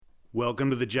Welcome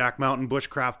to the Jack Mountain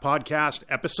Bushcraft Podcast,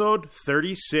 episode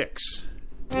 36.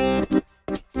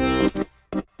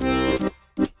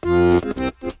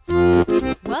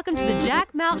 Welcome to the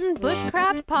Jack Mountain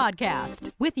Bushcraft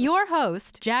Podcast with your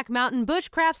host, Jack Mountain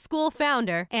Bushcraft School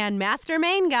founder and master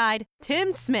Maine guide,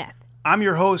 Tim Smith. I'm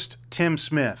your host, Tim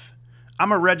Smith.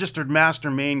 I'm a registered master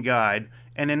Maine guide,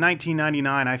 and in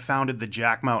 1999 I founded the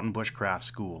Jack Mountain Bushcraft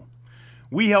School.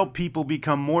 We help people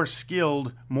become more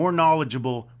skilled, more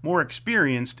knowledgeable, more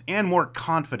experienced, and more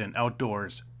confident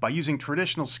outdoors by using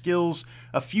traditional skills,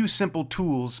 a few simple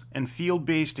tools, and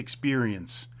field-based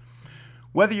experience.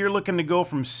 Whether you're looking to go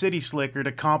from city slicker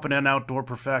to competent outdoor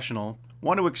professional,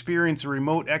 want to experience a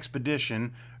remote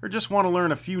expedition, or just want to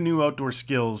learn a few new outdoor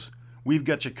skills, we've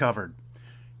got you covered.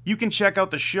 You can check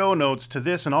out the show notes to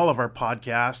this and all of our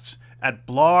podcasts at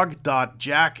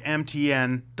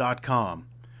blog.jackmtn.com.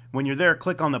 When you're there,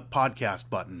 click on the podcast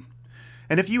button.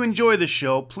 And if you enjoy the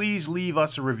show, please leave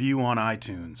us a review on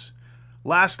iTunes.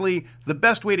 Lastly, the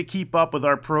best way to keep up with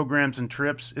our programs and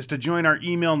trips is to join our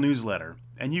email newsletter,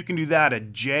 and you can do that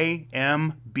at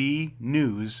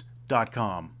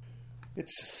jmbnews.com.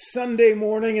 It's Sunday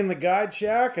morning in the Guide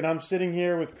Shack, and I'm sitting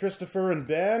here with Christopher and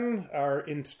Ben, our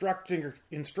instructing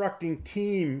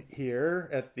team here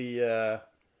at the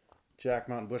Jack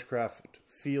Mountain Bushcraft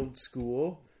Field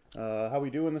School. How we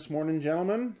doing this morning,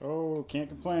 gentlemen? Oh, can't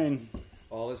complain.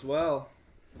 All is well.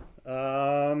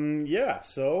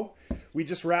 So we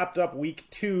just wrapped up week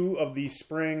 2 of the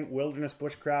spring wilderness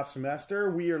bushcraft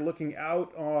semester. We are looking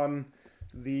out on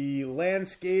the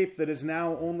landscape that is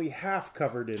now only half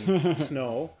covered in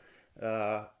snow.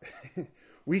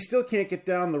 We still can't get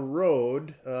down the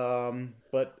road,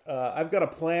 but I've got a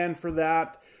plan for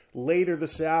that. Later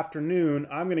this afternoon,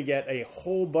 I'm going to get a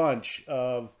whole bunch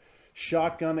of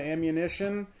shotgun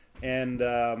ammunition and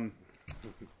a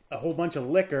whole bunch of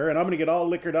liquor, and I'm going to get all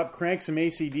liquored up, crank some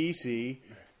AC/DC,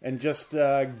 and just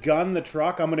gun the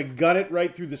truck. I'm going to gun it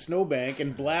right through the snowbank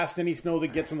and blast any snow that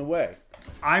gets in the way.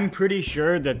 I'm pretty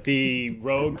sure that the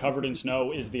road covered in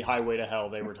snow is the highway to hell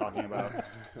they were talking about.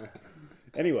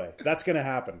 Anyway, that's going to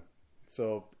happen.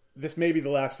 So this may be the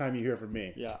last time you hear from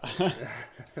me. Yeah.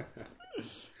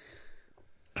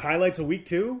 Highlights of week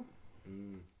 2?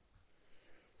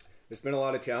 There's been a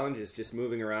lot of challenges just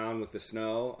moving around with the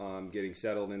snow, getting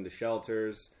settled into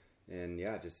shelters, and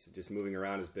yeah, just moving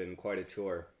around has been quite a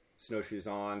chore. Snowshoes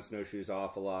on, snowshoes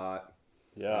off a lot.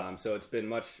 Yeah. So it's been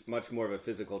much more of a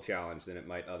physical challenge than it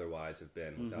might otherwise have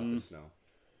been without the snow.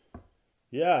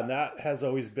 Yeah, and that has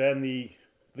always been the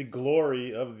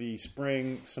glory of the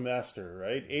spring semester,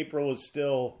 right? April's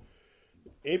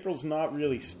not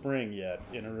really spring yet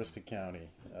in Aroostook County,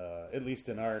 at least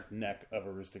in our neck of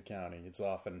Aroostook County. It's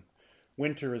often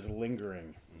winter is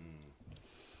lingering.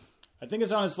 I think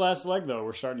it's on its last leg, though.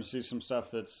 We're starting to see some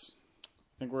stuff I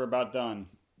think we're about done.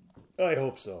 I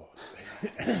hope so.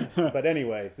 But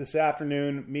anyway, this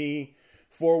afternoon, me,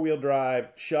 4-wheel drive,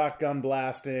 shotgun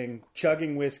blasting,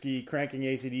 chugging whiskey, cranking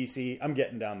AC/DC. I'm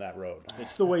getting down that road.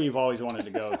 It's the way you've always wanted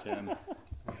to go, Tim.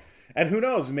 And who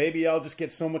knows, maybe I'll just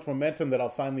get so much momentum that I'll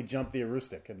finally jump the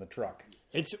Aroostook in the truck.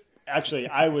 It's actually,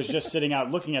 I was just sitting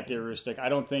out looking at the Aroostook. I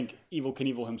don't think Evel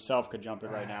Knievel himself could jump it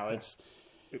right now. It's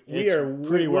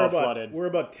pretty well flooded. We're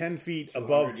about 10 feet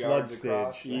above flood stage.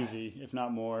 Across. Easy, if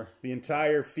not more. The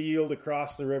entire field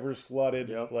across the river's flooded.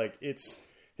 Yep. Like it's,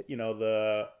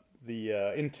 the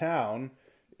in town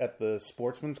at the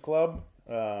Sportsman's Club,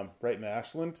 right in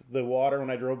Ashland, the water when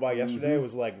I drove by yesterday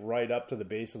was like right up to the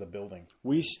base of the building.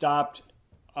 We stopped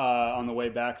on the way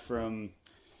back from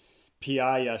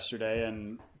PI yesterday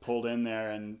and pulled in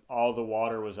there, and all the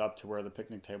water was up to where the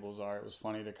picnic tables are. It was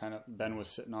funny to Ben was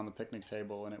sitting on the picnic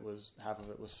table, and half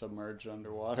of it was submerged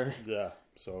underwater. Yeah.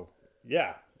 So,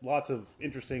 yeah, lots of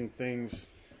interesting things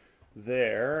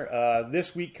there.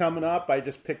 This week coming up, I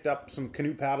just picked up some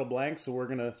canoe paddle blanks, so we're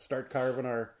going to start carving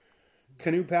our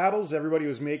canoe paddles. Everybody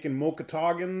was making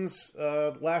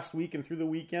Mokatoggans last week and through the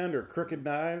weekend, or crooked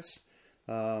knives.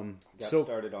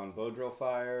 Started on bow drill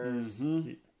fires.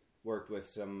 Worked with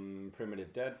some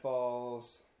primitive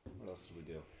deadfalls. What else did we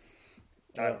do?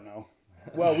 I don't know.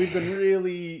 Well, we've been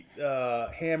really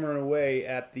hammering away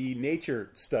at the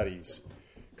nature studies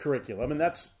curriculum, and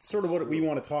that's sort of what we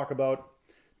want to talk about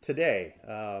today.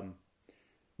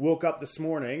 Woke up this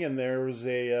morning, and there was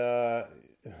a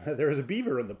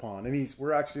beaver in the pond, and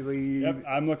we're actually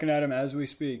I'm looking at him as we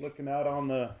speak, looking out in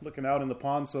the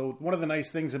pond. So one of the nice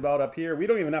things about up here, we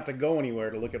don't even have to go anywhere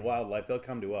to look at wildlife; they'll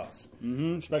come to us.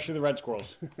 Especially the red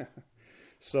squirrels.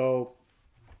 So,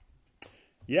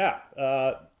 yeah,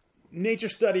 nature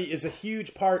study is a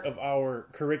huge part of our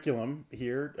curriculum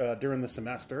here during the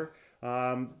semester.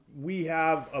 We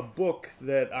have a book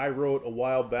that I wrote a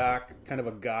while back, kind of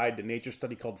a guide to nature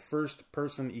study called First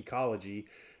Person Ecology.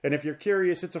 And if you're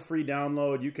curious, it's a free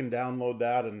download. You can download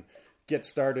that and get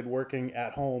started working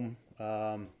at home,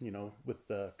 with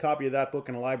the copy of that book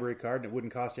and a library card. And it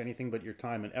wouldn't cost you anything but your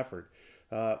time and effort.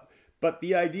 But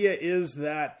the idea is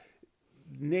that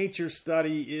nature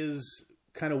study is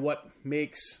kind of what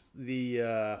makes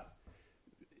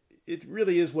it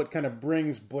really is what kind of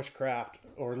brings bushcraft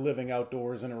or living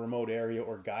outdoors in a remote area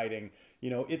or guiding.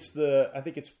 I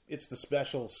think it's the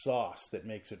special sauce that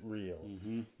makes it real.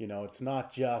 Mm-hmm. It's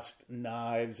not just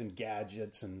knives and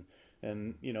gadgets and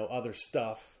other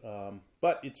stuff,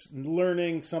 but it's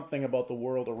learning something about the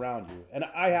world around you. And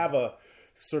I have a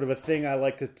sort of a thing I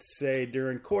like to say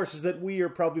during courses that we are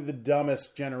probably the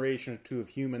dumbest generation or two of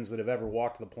humans that have ever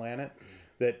walked the planet.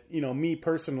 That, me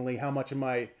personally, how much of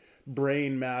my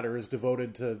brain matter is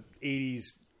devoted to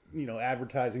 80s,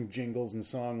 advertising jingles and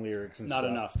song lyrics and Not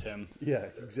stuff. enough, Tim. Yeah,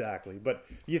 exactly. But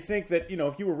you think that,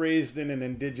 if you were raised in an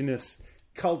indigenous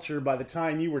culture, by the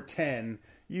time you were 10,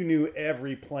 you knew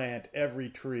every plant, every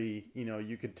tree,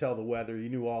 you could tell the weather, you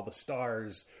knew all the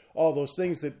stars, all those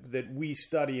things that we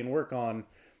study and work on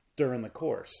during the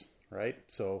course, right?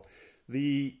 So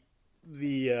the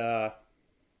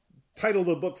title of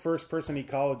the book, First Person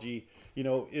Ecology,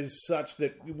 is such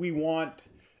that we want,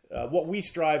 what we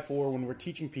strive for when we're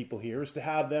teaching people here is to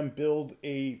have them build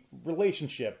a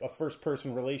relationship, a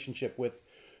first-person relationship with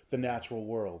the natural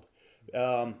world.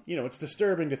 It's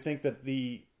disturbing to think that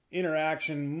the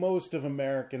interaction most of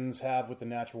Americans have with the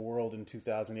natural world in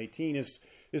 2018 is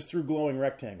through glowing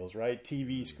rectangles, right?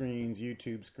 TV screens,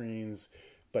 YouTube screens.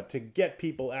 But to get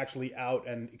people actually out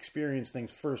and experience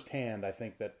things firsthand, I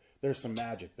think that there's some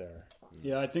magic there.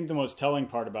 Yeah, I think the most telling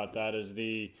part about that is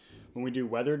when we do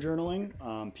weather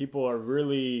journaling, people are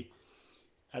really,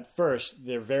 at first,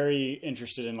 they're very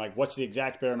interested in what's the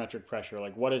exact barometric pressure,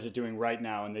 what is it doing right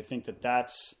now? And they think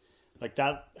that's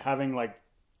having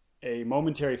a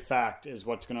momentary fact is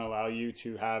what's going to allow you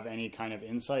to have any kind of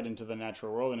insight into the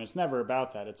natural world. And it's never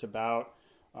about that. It's about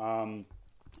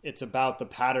the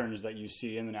patterns that you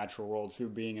see in the natural world through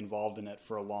being involved in it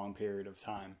for a long period of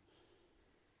time.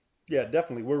 Yeah,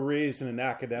 definitely. We're raised in an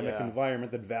academic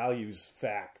environment that values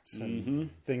facts and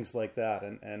things like that.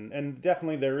 And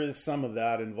definitely there is some of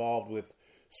that involved with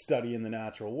studying the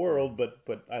natural world,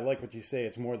 but I like what you say.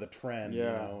 It's more the trend,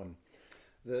 and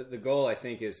The goal, I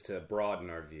think, is to broaden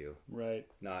our view. Right.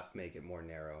 Not make it more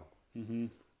narrow. Mm-hmm.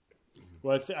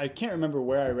 Well, I can't remember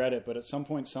where I read it, but at some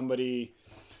point somebody,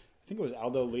 I think it was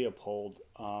Aldo Leopold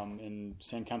in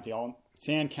Sand County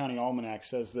Almanac,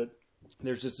 says that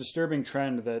there's this disturbing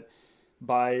trend that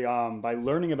by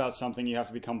learning about something, you have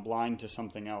to become blind to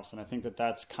something else. And I think that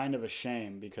that's kind of a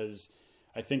shame, because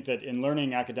I think that in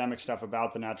learning academic stuff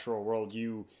about the natural world,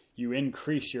 you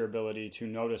increase your ability to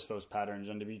notice those patterns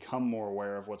and to become more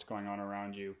aware of what's going on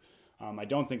around you. I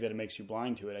don't think that it makes you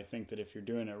blind to it. I think that if you're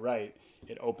doing it right,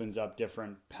 it opens up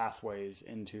different pathways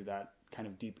into that kind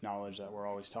of deep knowledge that we're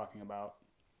always talking about.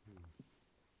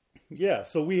 Yeah,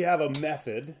 so we have a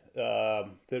method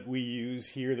that we use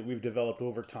here that we've developed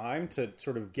over time to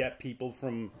sort of get people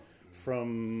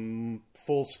from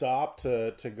full stop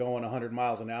to going 100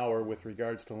 miles an hour with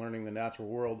regards to learning the natural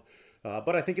world.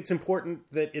 But I think it's important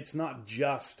that it's not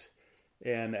just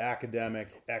an academic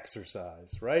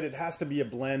exercise, right? It has to be a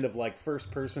blend of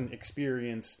first-person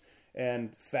experience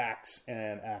and facts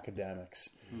and academics.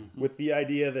 Mm-hmm. With the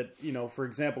idea that, for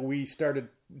example, we started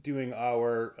doing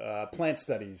our plant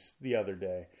studies the other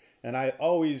day. And I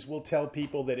always will tell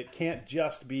people that it can't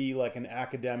just be like an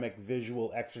academic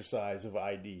visual exercise of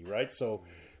ID, right? So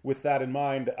with that in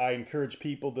mind, I encourage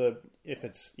people to, if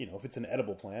it's an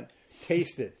edible plant,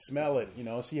 taste it, smell it,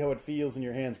 see how it feels in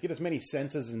your hands. Get as many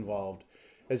senses involved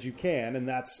as you can. And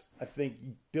that's, I think,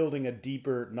 building a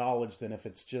deeper knowledge than if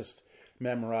it's just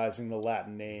memorizing the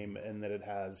Latin name and that it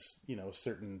has,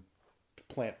 certain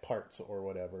plant parts or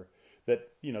whatever. That,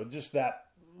 just that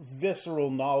visceral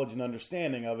knowledge and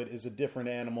understanding of it is a different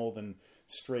animal than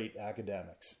straight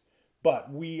academics.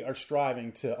 But we are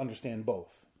striving to understand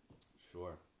both.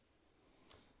 Sure.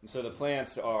 And so the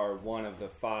plants are one of the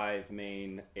 5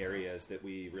 main areas that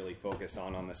we really focus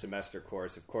on the semester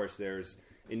course. Of course, there's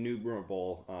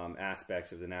innumerable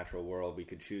aspects of the natural world we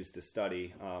could choose to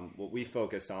study. What we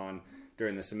focus on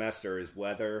during the semester is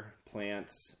weather,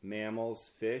 plants,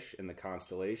 mammals, fish, and the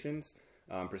constellations,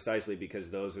 precisely because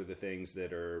those are the things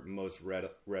that are most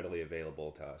readily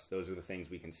available to us. Those are the things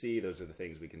we can see, those are the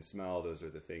things we can smell, those are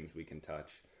the things we can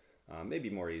touch, maybe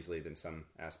more easily than some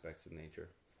aspects of nature.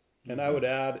 And I would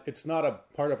add, it's not a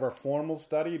part of our formal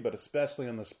study, but especially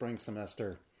in the spring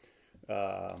semester,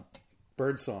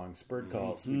 bird songs, bird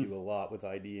calls. We do a lot with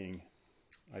IDing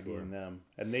them,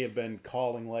 and they have been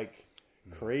calling like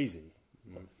crazy.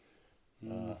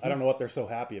 I don't know what they're so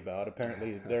happy about.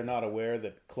 Apparently, they're not aware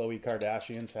that Khloe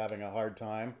Kardashian's having a hard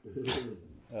time.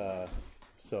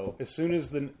 So as soon as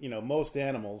most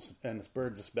animals, and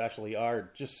birds especially,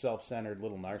 are just self-centered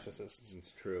little narcissists.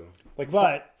 It's true.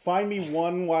 But find me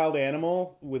one wild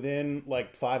animal within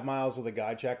 5 miles of the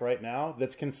guide check right now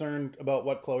that's concerned about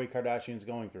what Khloe Kardashian's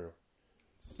going through.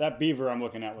 That beaver I'm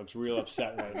looking at looks real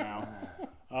upset right now.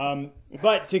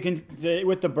 But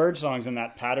with the bird songs and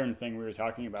that pattern thing we were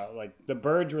talking about, the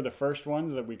birds were the first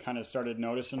ones that we kind of started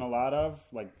noticing a lot of.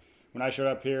 When I showed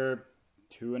up here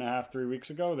 2.5, 3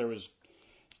 weeks ago, there was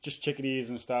just chickadees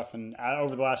and stuff. And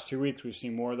over the last 2 weeks, we've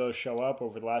seen more of those show up.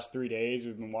 Over the last 3 days,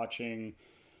 we've been watching,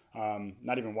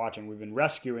 we've been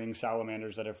rescuing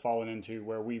salamanders that have fallen into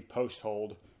where we've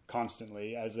post-holed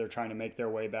constantly as they're trying to make their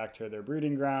way back to their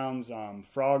breeding grounds.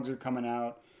 Frogs are coming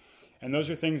out. And those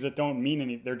are things that don't mean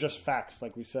anything. They're just facts,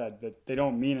 like we said, that they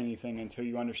don't mean anything until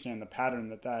you understand the pattern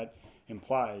that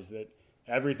implies, that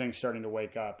everything's starting to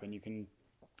wake up and you can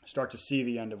start to see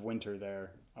the end of winter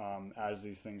there as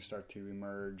these things start to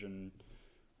emerge and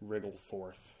wriggle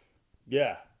forth.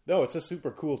 Yeah. No, it's a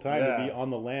super cool time to be on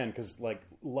the land because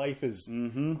life is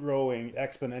growing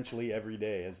exponentially every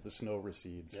day as the snow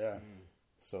recedes. Yeah.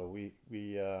 So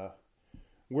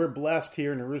we're blessed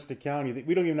here in Aroostook County that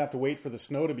we don't even have to wait for the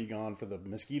snow to be gone for the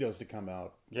mosquitoes to come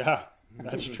out. Yeah,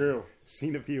 that's true.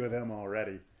 Seen a few of them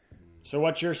already. So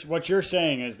what you're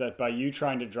saying is that by you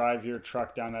trying to drive your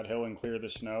truck down that hill and clear the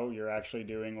snow, you're actually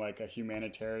doing a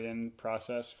humanitarian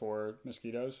process for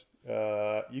mosquitoes?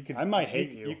 I might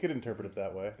hate you. You could interpret it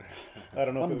that way. I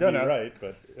don't know if it would gonna. be right,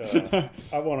 but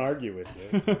I won't argue with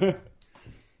you.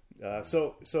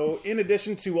 So in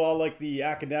addition to all the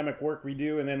academic work we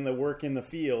do and then the work in the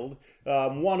field,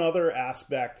 one other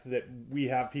aspect that we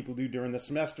have people do during the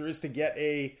semester is to get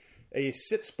a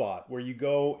sit spot where you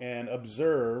go and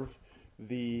observe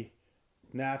the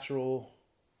natural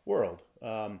world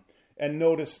and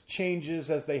notice changes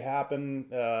as they happen,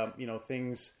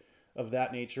 things of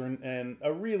that nature. And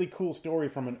a really cool story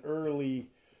from an early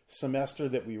semester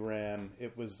that we ran.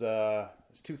 It was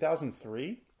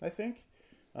 2003, I think.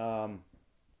 A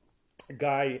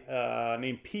guy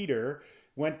named Peter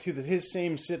went to his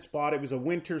same sit spot. It was a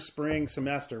winter-spring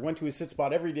semester. Went to his sit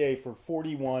spot every day for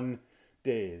 41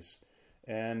 days.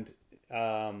 And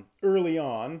early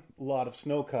on, a lot of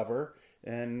snow cover.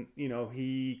 And,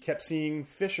 he kept seeing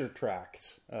fisher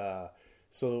tracks.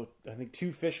 So I think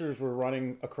 2 fishers were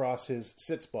running across his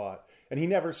sit spot. And he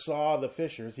never saw the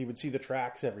fishers. He would see the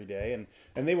tracks every day.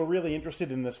 And they were really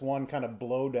interested in this one kind of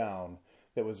blowdown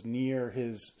that was near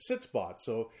his sit spot.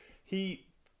 So he,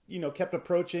 kept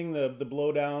approaching the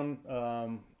blowdown,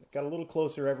 got a little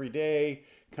closer every day,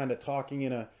 kind of talking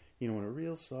in a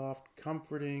real soft,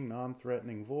 comforting,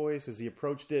 non-threatening voice as he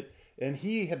approached it. And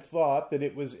he had thought that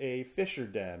it was a fisher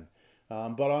den.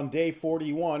 But on day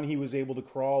 41, he was able to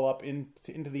crawl up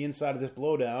into the inside of this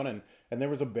blowdown, and there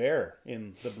was a bear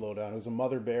in the blowdown. It was a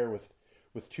mother bear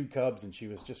with 2 cubs, and she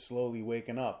was just slowly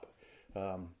waking up.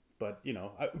 But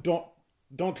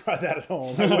don't try that at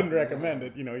home. I wouldn't recommend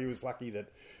it. He was lucky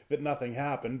that nothing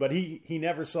happened. But he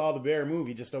never saw the bear move.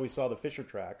 He just always saw the fisher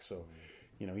tracks. So,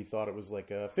 he thought it was like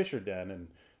a fisher den. And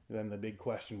then the big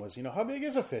question was, how big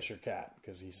is a fisher cat?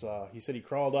 Because he said he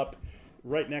crawled up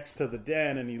right next to the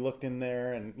den and he looked in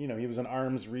there and, he was an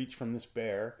arm's reach from this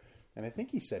bear. And I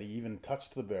think he said he even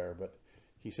touched the bear. But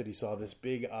he said he saw this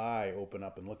big eye open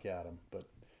up and look at him. But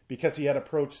because he had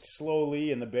approached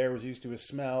slowly and the bear was used to his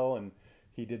smell and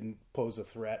he didn't pose a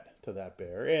threat to that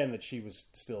bear, and that she was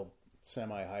still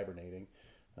semi-hibernating,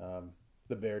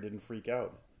 the bear didn't freak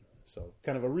out. So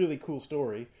kind of a really cool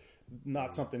story.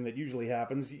 Not something that usually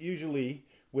happens. Usually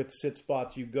with sit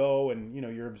spots you go and,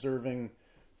 you're observing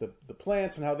the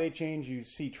plants and how they change. You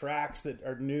see tracks that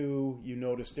are new. You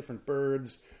notice different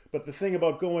birds. But the thing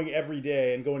about going every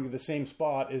day and going to the same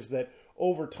spot is that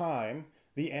over time,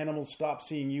 the animals stop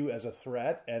seeing you as a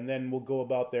threat and then will go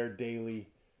about their daily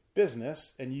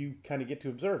business, and you kind of get to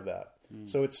observe that.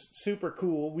 So it's super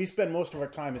cool. We spend most of our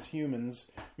time as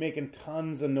humans making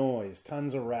tons of noise,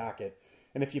 tons of racket.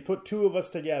 And if you put 2 of us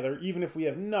together, even if we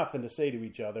have nothing to say to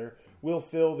each other, we'll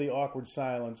fill the awkward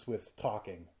silence with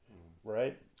talking.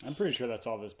 Right? I'm pretty sure that's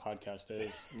all this podcast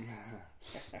is.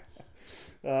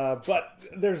 But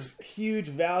there's huge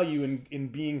value in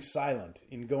being silent,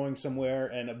 in going somewhere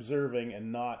and observing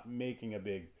and not making a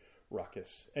big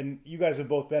ruckus. And you guys have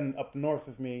both been up north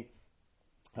with me.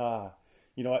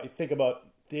 I think about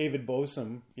David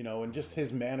Bosom, and just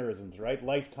his mannerisms, right?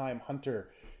 Lifetime hunter.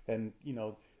 And,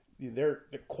 they're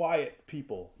quiet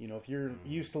people. You know, if you're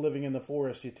used to living in the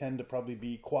forest, you tend to probably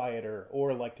be quieter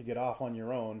or like to get off on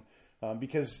your own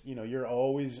because, you know, you're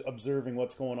always observing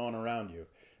what's going on around you.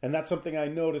 And that's something I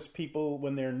notice people,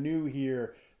 when they're new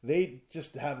here, they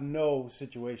just have no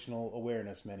situational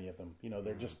awareness, many of them. You know,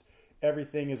 they're just,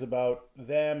 everything is about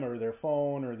them or their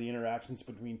phone or the interactions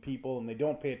between people, and they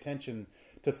don't pay attention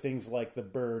to things like the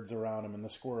birds around them and the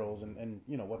squirrels and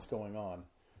you know, what's going on.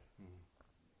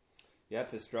 Yeah,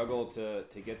 it's a struggle to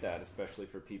get that, especially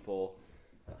for people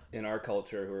in our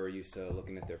culture who are used to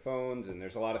looking at their phones, and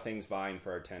there's a lot of things vying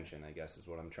for our attention, I guess is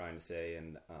what I'm trying to say.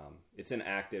 And it's an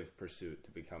active pursuit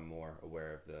to become more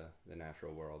aware of the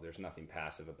natural world. There's nothing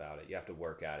passive about it. You have to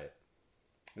work at it.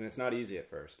 And it's not easy at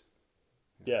first.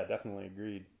 Yeah, definitely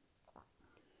agreed.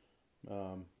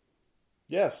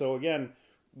 Yeah, so again,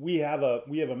 we have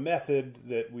a method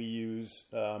that we use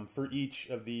for each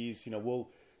of these. You know,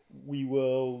 we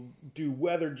will do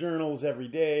weather journals every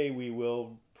day. We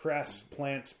will press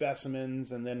plant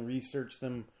specimens and then research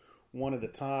them one at a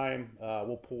time.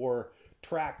 We'll pour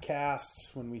track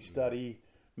casts when we study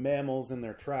mammals in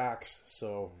their tracks.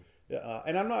 So,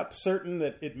 and I'm not certain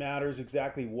that it matters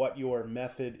exactly what your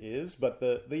method is, but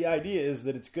the idea is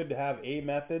that it's good to have a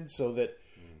method so that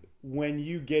when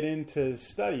you get into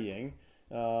studying,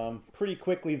 pretty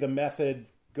quickly the method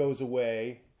goes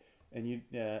away, and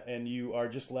you are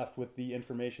just left with the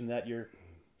information that you're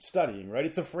studying. Right?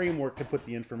 It's a framework to put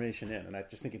the information in, and I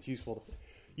just think it's useful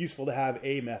to have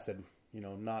a method. You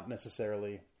know, not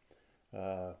necessarily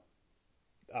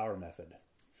our method.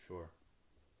 Sure.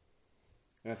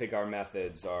 And I think our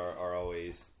methods are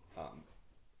always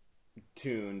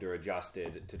tuned or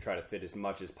adjusted to try to fit as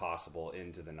much as possible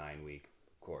into the 9-week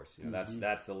course. You know,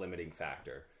 that's the limiting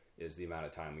factor, is the amount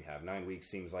of time we have. 9 weeks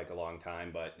seems like a long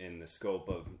time, but in the scope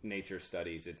of nature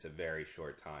studies, it's a very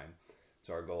short time.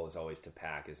 So our goal is always to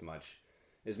pack as much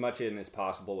in as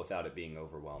possible without it being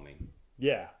overwhelming.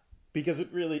 Yeah, because it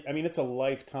really, I mean, it's a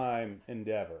lifetime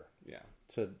endeavor. Yeah.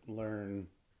 To learn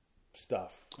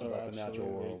stuff about the natural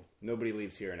world. Nobody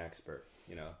leaves here an expert.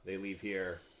 You know, they leave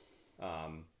here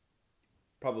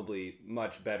probably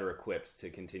much better equipped to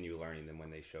continue learning than when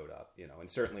they showed up. You know, and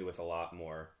certainly with a lot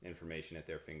more information at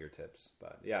their fingertips.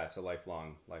 But yeah, it's a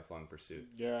lifelong pursuit.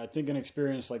 Yeah, I think an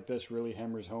experience like this really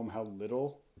hammers home how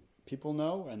little people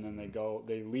know, and then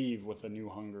they leave with a new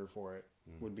hunger for it.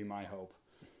 Would be my hope.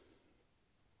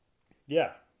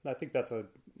 Yeah, I think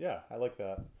I like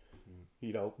that.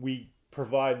 You know, we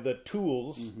provide the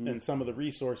tools and some of the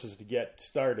resources to get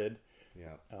started.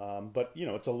 Yeah. But you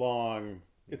know, it's a long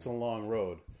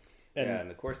road. And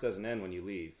the course doesn't end when you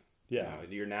leave. Yeah. You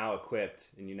know, you're now equipped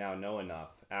and you now know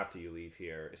enough after you leave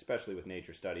here, especially with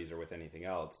nature studies or with anything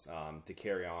else, to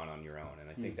carry on your own. And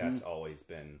I think that's always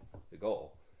been the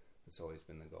goal. It's always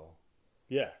been the goal.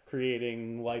 Yeah,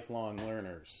 creating lifelong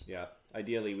learners. Yeah.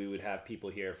 Ideally, we would have people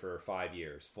here for 5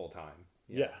 years, full time.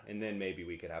 Yeah. And then maybe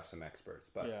we could have some experts.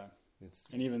 But it's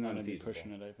even then, unfeasible. it'd be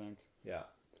pushing it, I think. Yeah.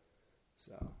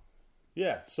 So.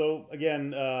 Yeah. So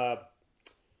again,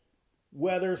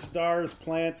 weather, stars,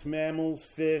 plants, mammals,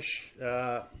 fish.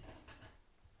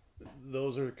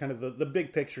 Those are kind of the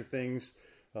big picture things.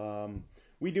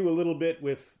 We do a little bit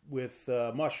with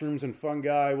mushrooms and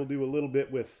fungi. We'll do a little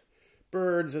bit with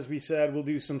birds, as we said. We'll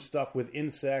do some stuff with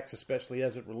insects, especially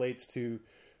as it relates to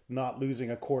not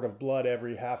losing a quart of blood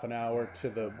every half an hour to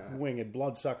the winged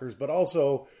bloodsuckers, but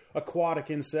also aquatic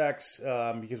insects,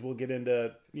 because we'll get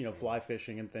into, you know, fly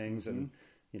fishing and things, and,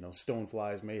 you know,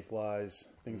 stoneflies, mayflies,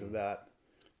 things of that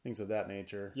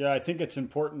nature. Yeah, I think it's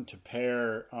important to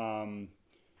pair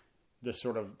this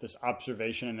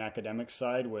observation and academic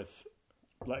side with,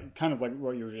 like, kind of like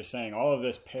what you were just saying. All of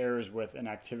this pairs with an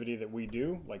activity that we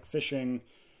do, like fishing,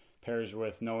 pairs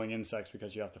with knowing insects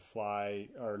because you have to fly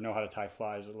or know how to tie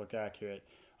flies that look accurate.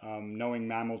 Knowing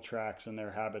mammal tracks and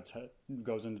their habits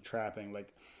goes into trapping.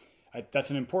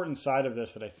 That's an important side of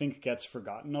this that I think gets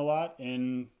forgotten a lot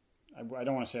in, I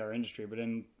don't want to say our industry, but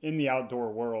in the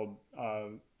outdoor world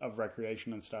of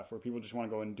recreation and stuff, where people just want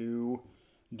to go and do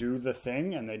the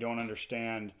thing, and they don't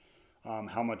understand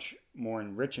how much more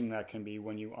enriching that can be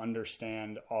when you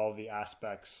understand all the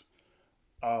aspects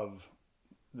of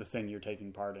the thing you're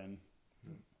taking part in.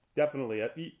 Definitely.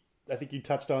 I think you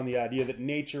touched on the idea that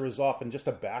nature is often just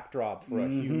a backdrop for a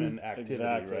human activity,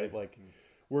 exactly. right? Like,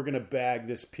 we're going to bag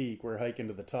this peak, we're hiking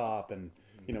to the top, and,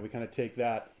 you know, we kind of take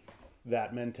that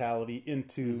mentality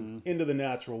into the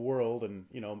natural world, and,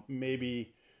 you know,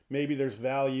 maybe there's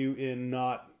value in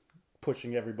not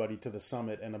pushing everybody to the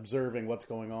summit and observing what's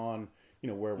going on, you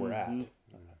know, where we're at.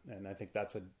 And I think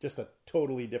that's just a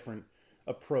totally different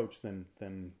approach than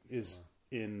is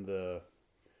in the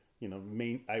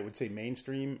I would say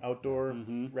mainstream outdoor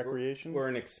recreation. We're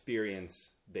an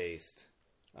experience-based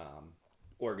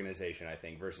organization, I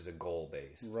think, versus a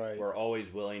goal-based. Right. We're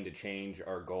always willing to change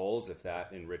our goals if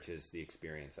that enriches the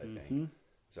experience, I think.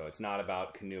 So it's not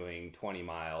about canoeing 20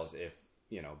 miles if,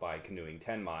 by canoeing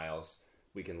 10 miles,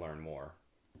 we can learn more.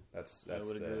 That's I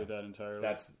would agree with that entirely.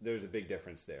 There's a big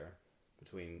difference there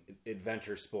between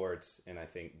adventure sports and I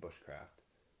think bushcraft.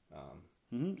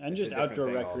 And just outdoor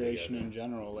recreation in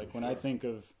general. Like when I think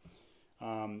of,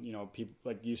 people,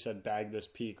 like you said, bag this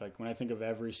peak. Like when I think of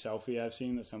every selfie I've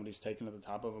seen that somebody's taken at the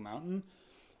top of a mountain,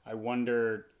 I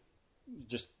wonder,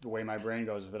 just the way my brain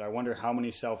goes with it, I wonder how many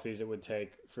selfies it would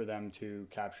take for them to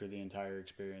capture the entire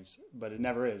experience. But it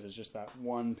never is. It's just that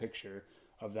one picture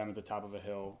of them at the top of a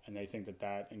hill, and they think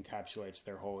that encapsulates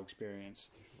their whole experience.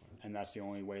 And that's the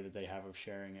only way that they have of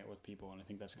sharing it with people. And I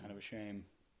think that's kind of a shame.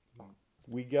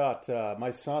 We got,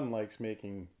 my son likes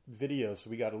making videos,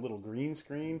 so we got a little green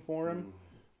screen for him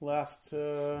last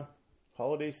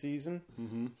holiday season.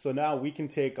 So now we can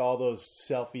take all those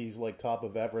selfies like top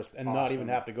of Everest and not even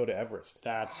have to go to Everest.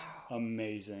 That's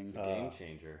amazing. It's a game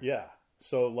changer. Yeah.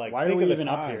 So like, why are we even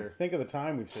up here? Think of the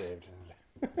time we've saved.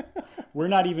 We're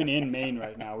not even in Maine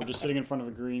right now. We're just sitting in front of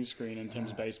a green screen in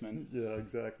Tim's basement. Yeah,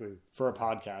 exactly. For a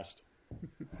podcast.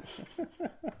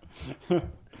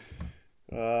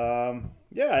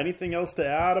 Anything else to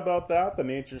add about that? The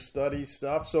nature studies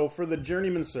stuff. So for the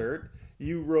Journeyman Cert,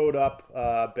 you wrote up,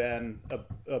 Ben,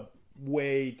 a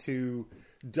way to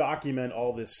document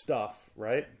all this stuff,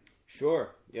 right?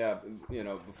 Sure. Yeah.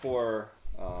 Before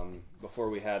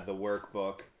we had the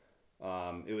workbook,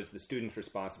 it was the student's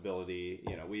responsibility.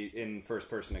 We in first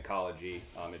person ecology,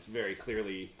 it's very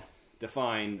clearly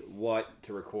defined what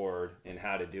to record and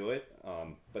how to do it.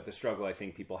 But the struggle I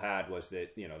think people had was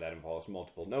that, that involves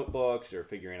multiple notebooks or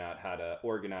figuring out how to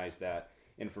organize that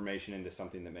information into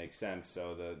something that makes sense.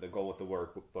 So the goal with the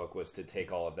workbook was to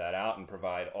take all of that out and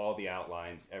provide all the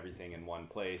outlines, everything in one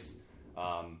place.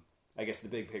 I guess the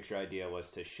big picture idea was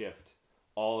to shift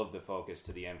all of the focus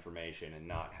to the information and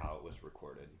not how it was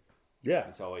recorded. Yeah.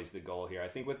 It's always the goal here. I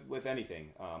think with anything,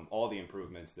 all the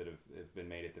improvements that have been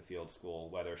made at the field school,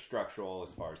 whether structural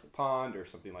as far as the pond or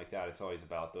something like that, it's always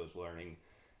about those learning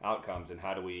outcomes and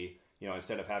how do we,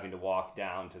 instead of having to walk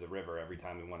down to the river every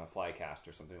time we want to fly cast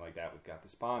or something like that, we've got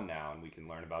this pond now and we can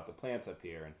learn about the plants up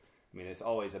here. And it's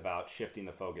always about shifting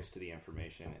the focus to the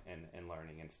information and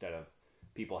learning instead of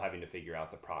people having to figure out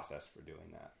the process for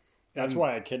doing that. That's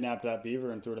why I kidnapped that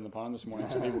beaver and threw it in the pond this morning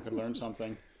so people could learn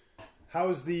something.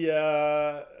 How's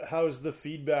the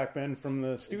feedback been from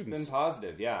the students? It's been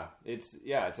positive, yeah. It's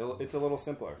a little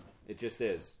simpler. It just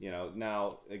is.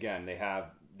 Now again they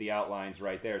have the outlines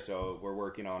right there. So we're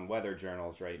working on weather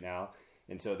journals right now,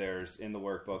 and so there's in the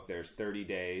workbook there's 30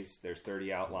 days, there's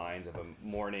 30 outlines of a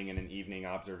morning and an evening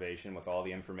observation with all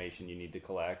the information you need to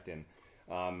collect, and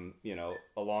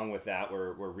along with that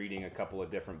we're reading a couple of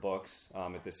different books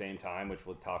at the same time, which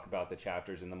will talk about the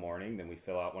chapters in the morning. Then we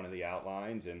fill out one of the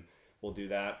outlines and we'll do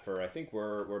that for, I think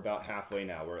we're about halfway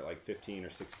now. We're at like 15 or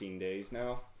 16 days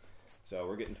now. So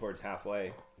we're getting towards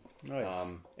halfway.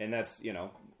 Nice. And that's,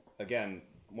 again,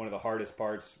 one of the hardest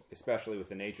parts, especially with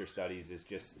the nature studies, is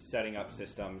just setting up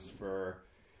systems for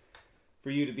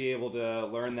you to be able to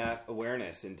learn that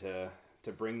awareness and to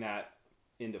bring that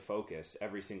into focus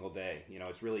every single day.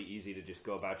 It's really easy to just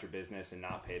go about your business and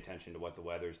not pay attention to what the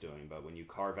weather's doing. But when you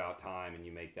carve out time and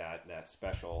you make that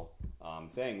special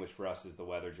thing, which for us is the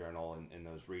weather journal and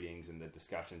those readings and the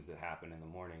discussions that happen in the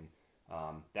morning,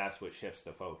 that's what shifts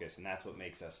the focus and that's what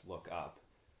makes us look up.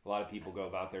 A lot of people go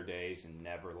about their days and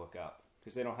never look up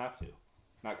because they don't have to.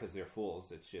 Not because they're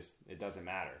fools. It's just, it doesn't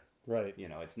matter. Right.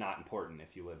 It's not important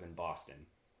if you live in Boston.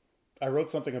 I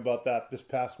wrote something about that this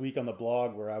past week on the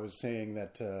blog where I was saying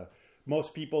that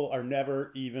most people are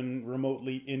never even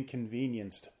remotely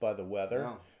inconvenienced by the weather.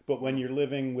 No. But when you're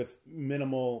living with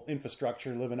minimal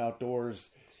infrastructure, living outdoors,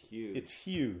 it's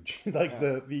huge. Like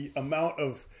the amount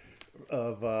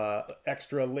of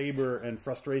extra labor and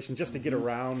frustration just to get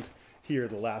around here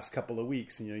the last couple of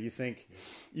weeks. You think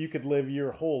you could live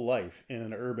your whole life in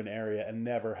an urban area and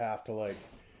never have to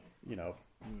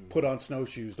put on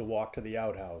snowshoes to walk to the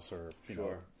outhouse or you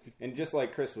know. And just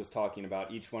like Chris was talking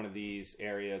about, each one of these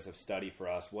areas of study for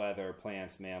us, weather,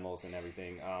 plants, mammals, and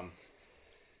everything,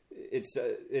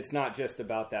 it's not just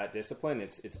about that discipline.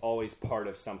 It's always part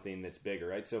of something that's bigger,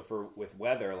 right? So with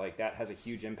weather, like that has a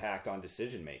huge impact on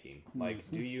decision making. Like,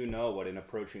 do you know what an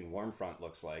approaching warm front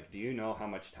looks like? Do you know how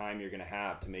much time you're going to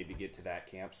have to maybe get to that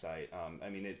campsite?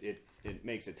 It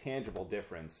makes a tangible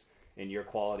difference in your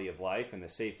quality of life and the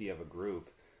safety of a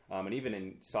group. And even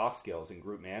in soft skills and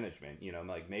group management, you know,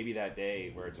 like maybe that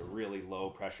day where it's a really low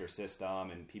pressure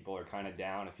system and people are kind of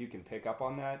down, if you can pick up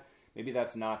on that, maybe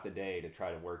that's not the day to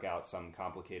try to work out some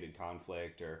complicated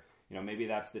conflict, or, you know, maybe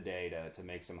that's the day to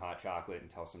make some hot chocolate and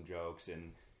tell some jokes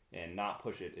and not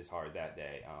push it as hard that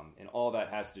day. And all that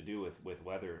has to do with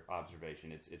weather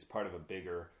observation. It's part of a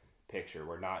bigger picture.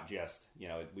 We're not just, you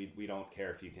know, we don't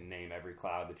care if you can name every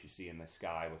cloud that you see in the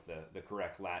sky with the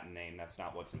correct Latin name. That's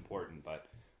not what's important, but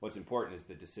what's important is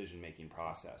the decision-making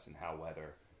process and how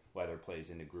weather plays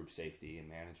into group safety and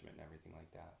management and everything like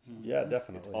that. So yeah,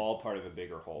 definitely. it's all part of a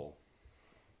bigger whole.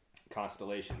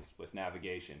 Constellations with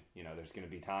navigation. You know, there's going to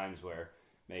be times where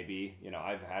maybe, you know,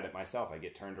 I've had it myself. I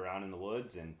get turned around in the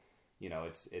woods, and you know,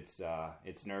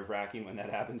 it's nerve-wracking when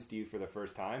that happens to you for the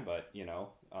first time. But you know,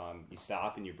 you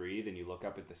stop and you breathe and you look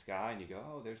up at the sky and you go,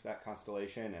 "Oh, there's that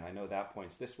constellation, and I know that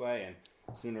points this way." And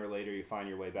sooner or later, you find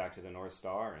your way back to the North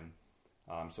Star. And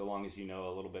so long as you know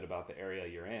a little bit about the area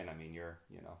you're in, I mean,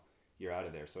 you're out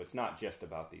of there. So it's not just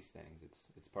about these things.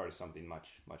 It's part of something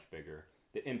much bigger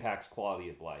that impacts quality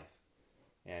of life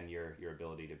and your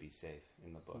ability to be safe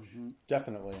in the bush. Mm-hmm.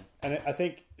 Definitely. And I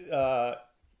think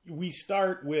we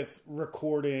start with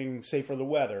recording, say for the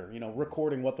weather, you know,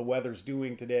 recording what the weather's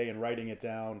doing today and writing it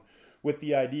down with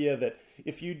the idea that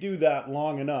if you do that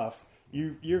long enough,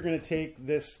 you're going to take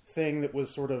this thing that was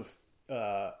sort of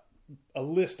a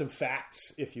list of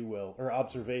facts, if you will, or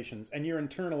observations, and you're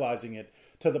internalizing it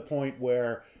to the point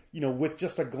where, you know, with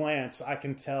just a glance, I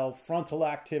can tell frontal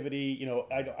activity. You know,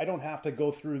 I don't have to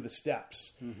go through the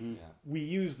steps. Mm-hmm. Yeah. We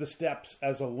use the steps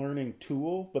as a learning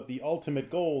tool, but the ultimate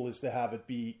goal is to have it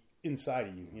be inside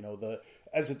of you. You know,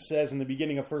 as it says in the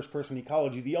beginning of First Person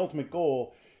Ecology, the ultimate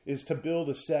goal is to build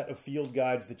a set of field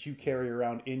guides that you carry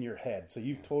around in your head. So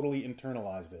you've totally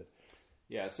internalized it.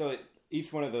 Yeah, so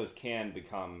each one of those can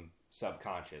become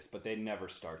subconscious, but they never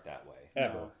start that way.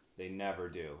 Ever. No, they never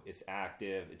do. It's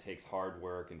active. It takes hard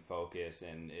work and focus,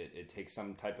 and it takes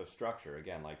some type of structure.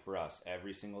 Again, like for us,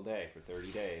 every single day for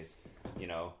 30 days, you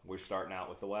know, we're starting out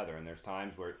with the weather, and there's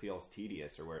times where it feels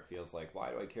tedious or where it feels like, why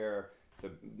do I care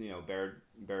if the, you know,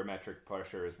 barometric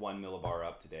pressure is 1 millibar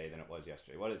up today than it was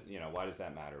yesterday? Why does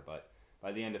that matter? But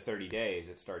by the end of 30 days,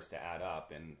 it starts to add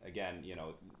up. And again, you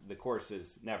know, the course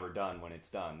is never done when it's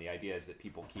done. The idea is that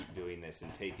people keep doing this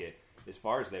and take it as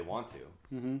far as they want to,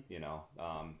 mm-hmm. you know,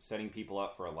 setting people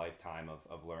up for a lifetime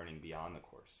of learning beyond the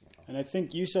course. You know? And I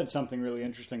think you said something really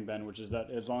interesting, Ben, which is that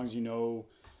as long as you know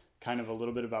kind of a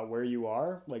little bit about where you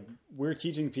are, like we're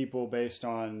teaching people based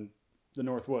on the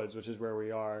North Woods, which is where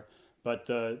we are. But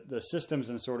the systems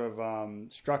and sort of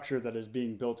structure that is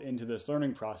being built into this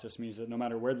learning process means that no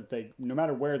matter where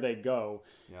they go,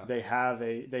 yeah. they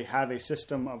have a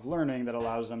system of learning that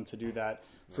allows them to do that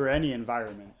for any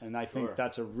environment. And I think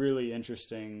that's a really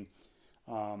interesting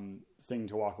thing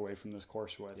to walk away from this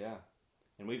course with. Yeah.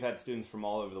 And we've had students from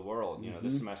all over the world. You know,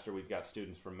 this semester we've got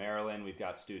students from Maryland, we've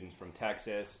got students from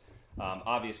Texas.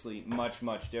 Obviously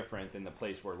much different than the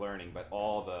place we're learning, but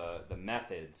all the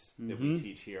methods that we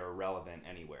teach here are relevant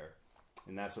anywhere.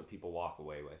 And that's what people walk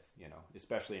away with, you know,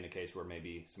 especially in a case where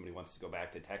maybe somebody wants to go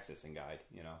back to Texas and guide,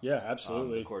 you know. Yeah,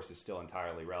 absolutely. The course is still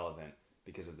entirely relevant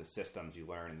because of the systems you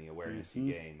learn and the awareness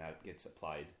you gain that gets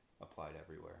applied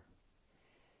everywhere.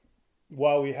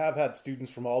 While we have had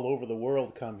students from all over the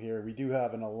world come here, we do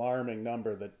have an alarming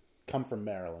number that come from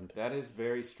Maryland. That is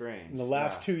very strange. In the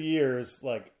last 2 years,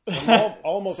 like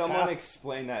almost someone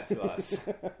explain that to us.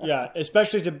 Yeah,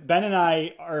 especially to Ben and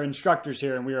I are instructors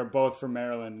here, and we are both from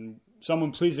Maryland.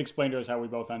 Someone please explain to us how we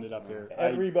both ended up here.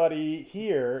 Everybody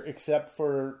here, except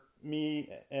for me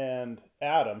and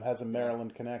Adam, has a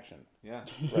Maryland connection. Yeah,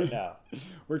 right now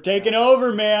we're taking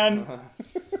over, man.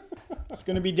 It's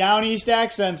going to be down east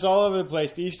accents all over the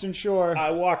place, the Eastern Shore.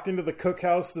 I walked into the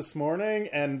cookhouse this morning,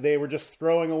 and they were just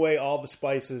throwing away all the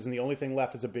spices, and the only thing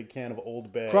left is a big can of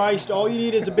Old Bay. Christ, all you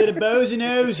need is a bit of Bows and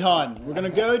O's, hon. We're going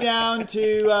to go down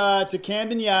to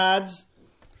Camden Yards.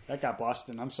 That got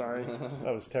Boston. I'm sorry.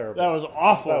 That was terrible. That was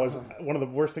awful. That was one of the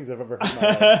worst things I've ever heard in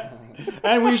my life.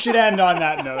 And we should end on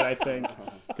that note, I think,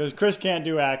 because Chris can't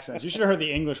do accents. You should have heard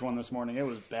the English one this morning. It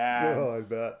was bad. Oh, I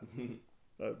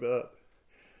bet.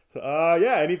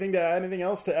 Yeah. Anything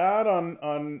else to add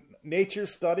on nature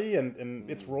study and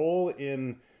its role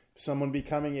in someone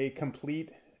becoming a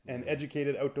complete and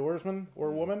educated outdoorsman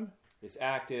or woman? It's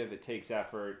active. It takes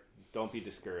effort. Don't be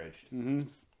discouraged. Mm-hmm.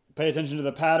 Pay attention to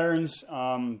the patterns,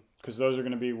 because those are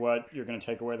going to be what you're going to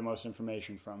take away the most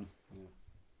information from.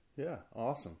 Yeah.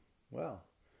 Awesome. Well,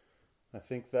 I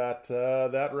think that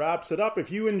wraps it up. If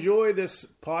you enjoy this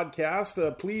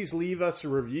podcast, please leave us a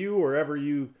review wherever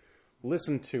you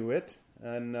listen to it,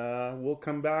 and we'll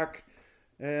come back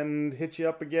and hit you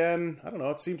up again. I don't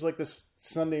know. It seems like this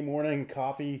Sunday morning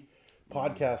coffee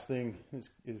podcast thing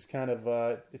is kind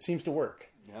of, it seems to work.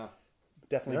 Yeah.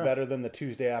 Definitely better than the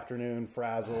Tuesday afternoon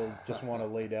frazzled, just want to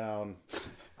lay down.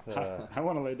 I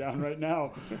want to lay down right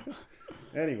now.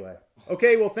 Anyway.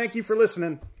 Okay, well, thank you for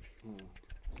listening.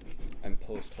 I'm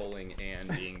post-holing and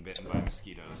being bitten by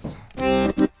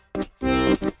mosquitoes.